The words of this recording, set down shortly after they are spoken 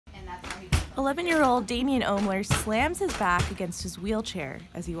11-year-old Damian Omler slams his back against his wheelchair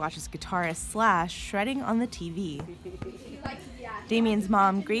as he watches guitarist Slash shredding on the TV. Damian's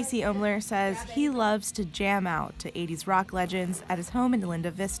mom, Gracie Omler, says he loves to jam out to 80s rock legends at his home in Linda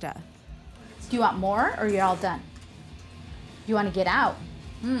Vista. Do you want more, or you're all done? You want to get out?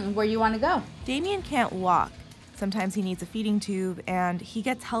 Where you want to go? Damian can't walk. Sometimes he needs a feeding tube, and he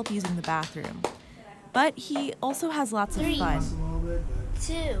gets help using the bathroom. But he also has lots of fun.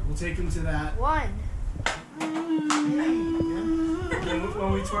 2. We'll take him to that. 1.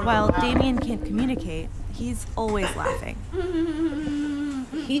 While Damian can't communicate, he's always laughing.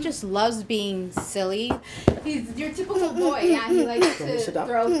 He just loves being silly. He's your typical boy. Yeah, he likes to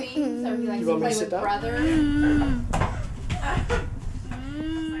throw things, or he likes to play with brothers.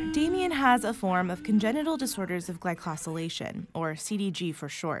 Damian has a form of congenital disorders of glycosylation, or CDG for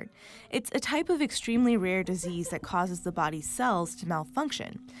short. It's a type of extremely rare disease that causes the body's cells to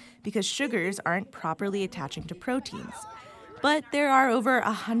malfunction because sugars aren't properly attaching to proteins. But there are over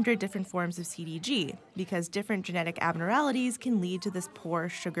 100 different forms of CDG because different genetic abnormalities can lead to this poor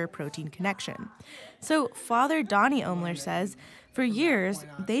sugar-protein connection. So Father Donnie Omler says for years,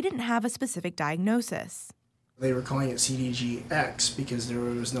 they didn't have a specific diagnosis. They were calling it CDG-X because there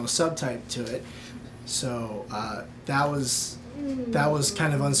was no subtype to it. So that was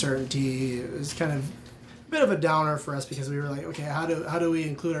kind of uncertainty. It was kind of a bit of a downer for us because we were like, okay, how do we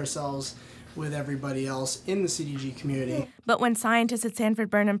include ourselves with everybody else in the CDG community? But when scientists at Sanford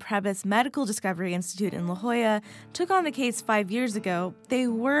Burnham Prebys Medical Discovery Institute in La Jolla took on the case 5 years ago, they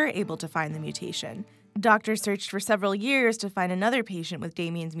were able to find the mutation. Doctors searched for several years to find another patient with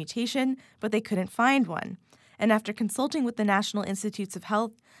Damian's mutation, but they couldn't find one. And after consulting with the National Institutes of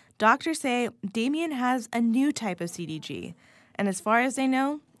Health, doctors say Damian has a new type of CDG. And as far as they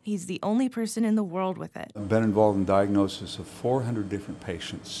know, he's the only person in the world with it. I've been involved in diagnosis of 400 different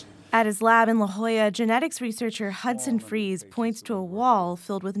patients. At his lab in La Jolla, genetics researcher Hudson Freeze points to a wall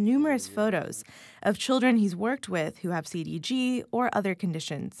filled with numerous photos of children he's worked with who have CDG or other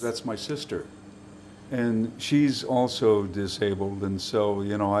conditions. That's my sister. And she's also disabled, and so,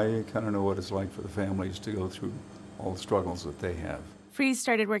 I kind of know what it's like for the families to go through all the struggles that they have. Freeze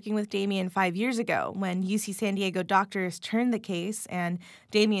started working with Damian 5 years ago when UC San Diego doctors turned the case and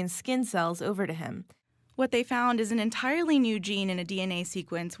Damian's skin cells over to him. What they found is an entirely new gene in a DNA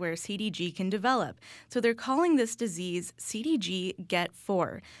sequence where CDG can develop. So they're calling this disease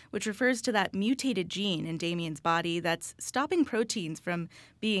CDG-GET4, which refers to that mutated gene in Damian's body that's stopping proteins from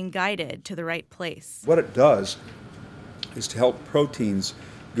being guided to the right place. What it does is to help proteins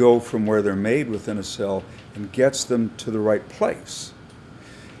go from where they're made within a cell and gets them to the right place.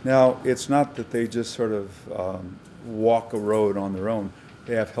 Now, it's not that they just sort of walk a road on their own.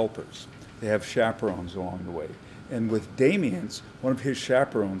 They have helpers. They have chaperones along the way. And with Damian's, one of his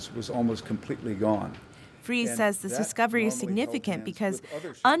chaperones was almost completely gone. Freeze says this discovery is significant because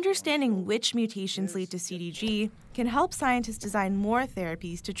understanding which mutations lead to CDG can help scientists design more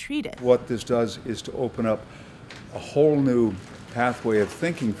therapies to treat it. What this does is to open up a whole new pathway of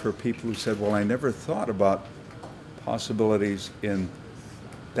thinking for people who said, well, I never thought about possibilities in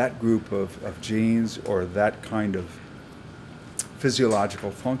that group of genes or that kind of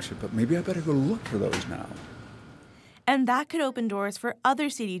physiological function, but maybe I better go look for those now. And that could open doors for other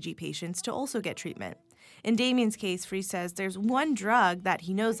CDG patients to also get treatment. In Damian's case, Freeze says there's one drug that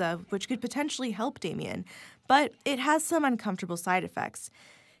he knows of which could potentially help Damian, but it has some uncomfortable side effects.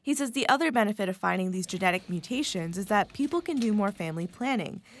 He says the other benefit of finding these genetic mutations is that people can do more family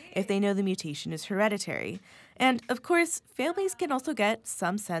planning if they know the mutation is hereditary. And, of course, families can also get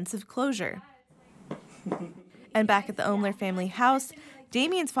some sense of closure. And back at the Omler family house,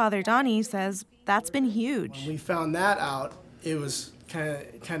 Damian's father, Donnie, says that's been huge. When we found that out, it was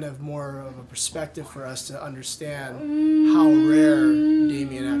kind of more of a perspective for us to understand how rare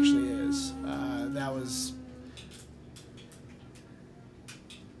Damian actually is. That was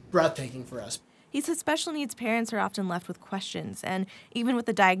breathtaking for us. He says special needs parents are often left with questions, and even with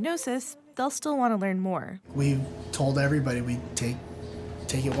the diagnosis, they'll still want to learn more. We've told everybody we take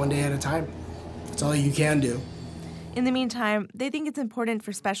it one day at a time. That's all you can do. In the meantime, they think it's important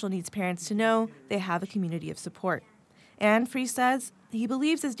for special needs parents to know they have a community of support. And Freeze says he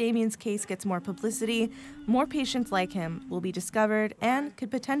believes as Damian's case gets more publicity, more patients like him will be discovered and could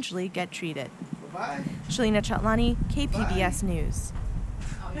potentially get treated. Bye. Shalina Chatlani, KPBS News.